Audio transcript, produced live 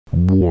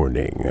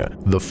Warning,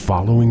 the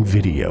following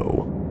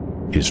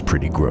video is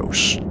pretty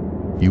gross.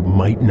 You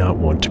might not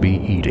want to be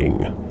eating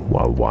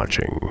while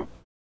watching.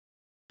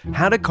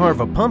 How to carve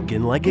a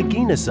pumpkin like a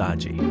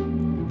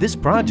Ginosaji. This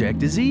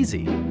project is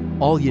easy.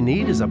 All you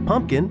need is a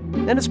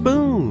pumpkin and a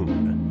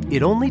spoon.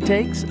 It only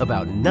takes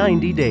about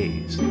 90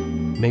 days.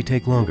 May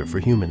take longer for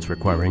humans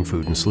requiring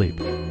food and sleep.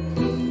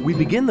 We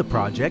begin the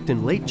project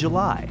in late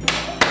July.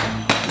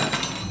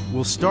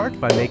 We'll start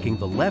by making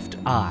the left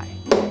eye.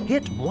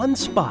 Hit one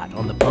spot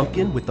on the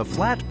pumpkin with the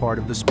flat part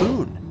of the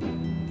spoon.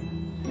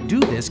 Do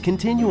this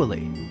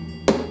continually.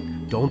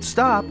 Don't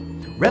stop.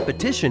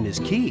 Repetition is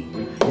key.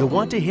 You'll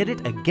want to hit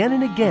it again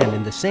and again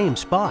in the same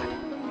spot.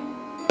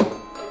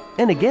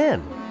 And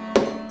again.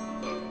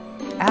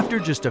 After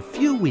just a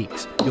few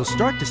weeks, you'll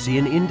start to see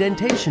an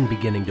indentation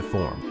beginning to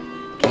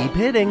form. Keep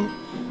hitting.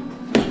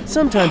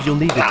 Sometimes you'll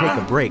need to take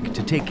a break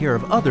to take care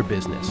of other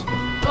business.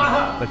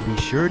 But be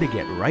sure to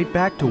get right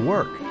back to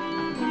work.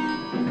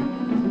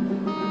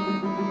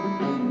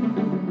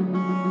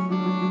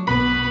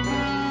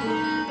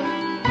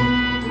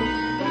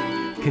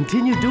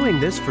 Continue doing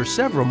this for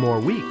several more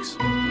weeks.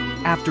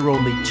 After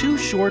only 2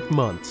 short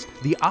months,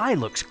 the eye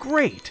looks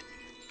great.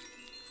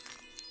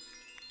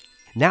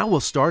 Now we'll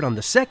start on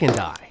the second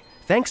eye.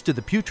 Thanks to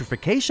the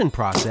putrefaction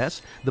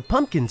process, the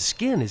pumpkin's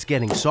skin is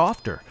getting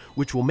softer,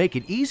 which will make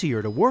it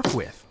easier to work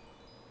with.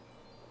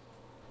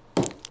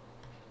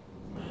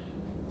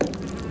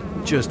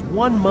 Just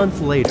 1 month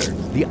later,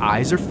 the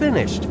eyes are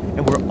finished,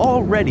 and we're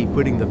already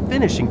putting the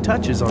finishing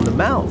touches on the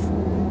mouth.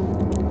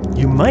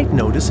 You might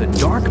notice a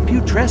dark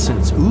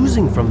putrescence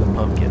oozing from the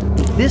pumpkin.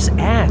 This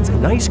adds a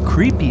nice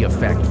creepy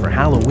effect for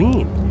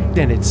Halloween,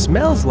 and it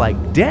smells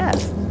like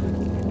death.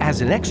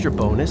 As an extra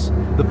bonus,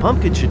 the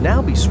pumpkin should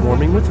now be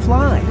swarming with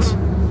flies.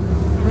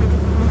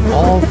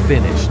 All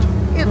finished.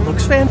 It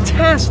looks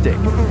fantastic,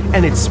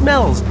 and it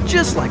smells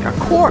just like a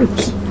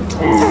corpse.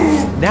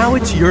 Now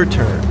it's your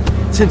turn.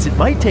 Since it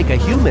might take a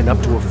human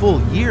up to a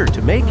full year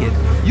to make it,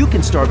 you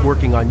can start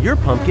working on your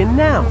pumpkin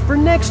now for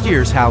next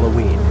year's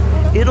Halloween.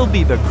 It'll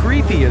be the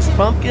creepiest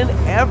pumpkin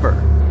ever.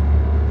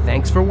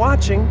 Thanks for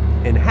watching,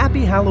 and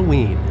happy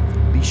Halloween.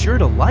 Be sure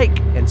to like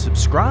and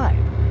subscribe,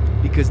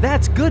 because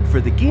that's good for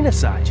the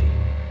Ginosaji.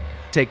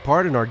 Take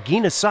part in our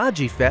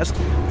Ginosaji Fest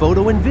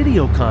photo and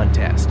video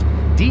contest.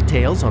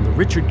 Details on the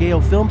Richard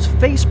Gale Films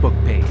Facebook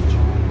page.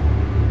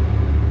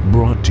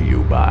 Brought to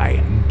you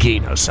by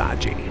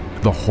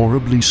Ginosaji, the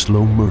horribly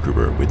slow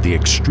murderer with the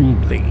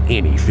extremely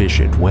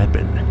inefficient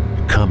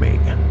weapon,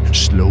 coming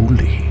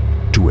slowly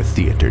to a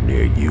theater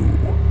near you.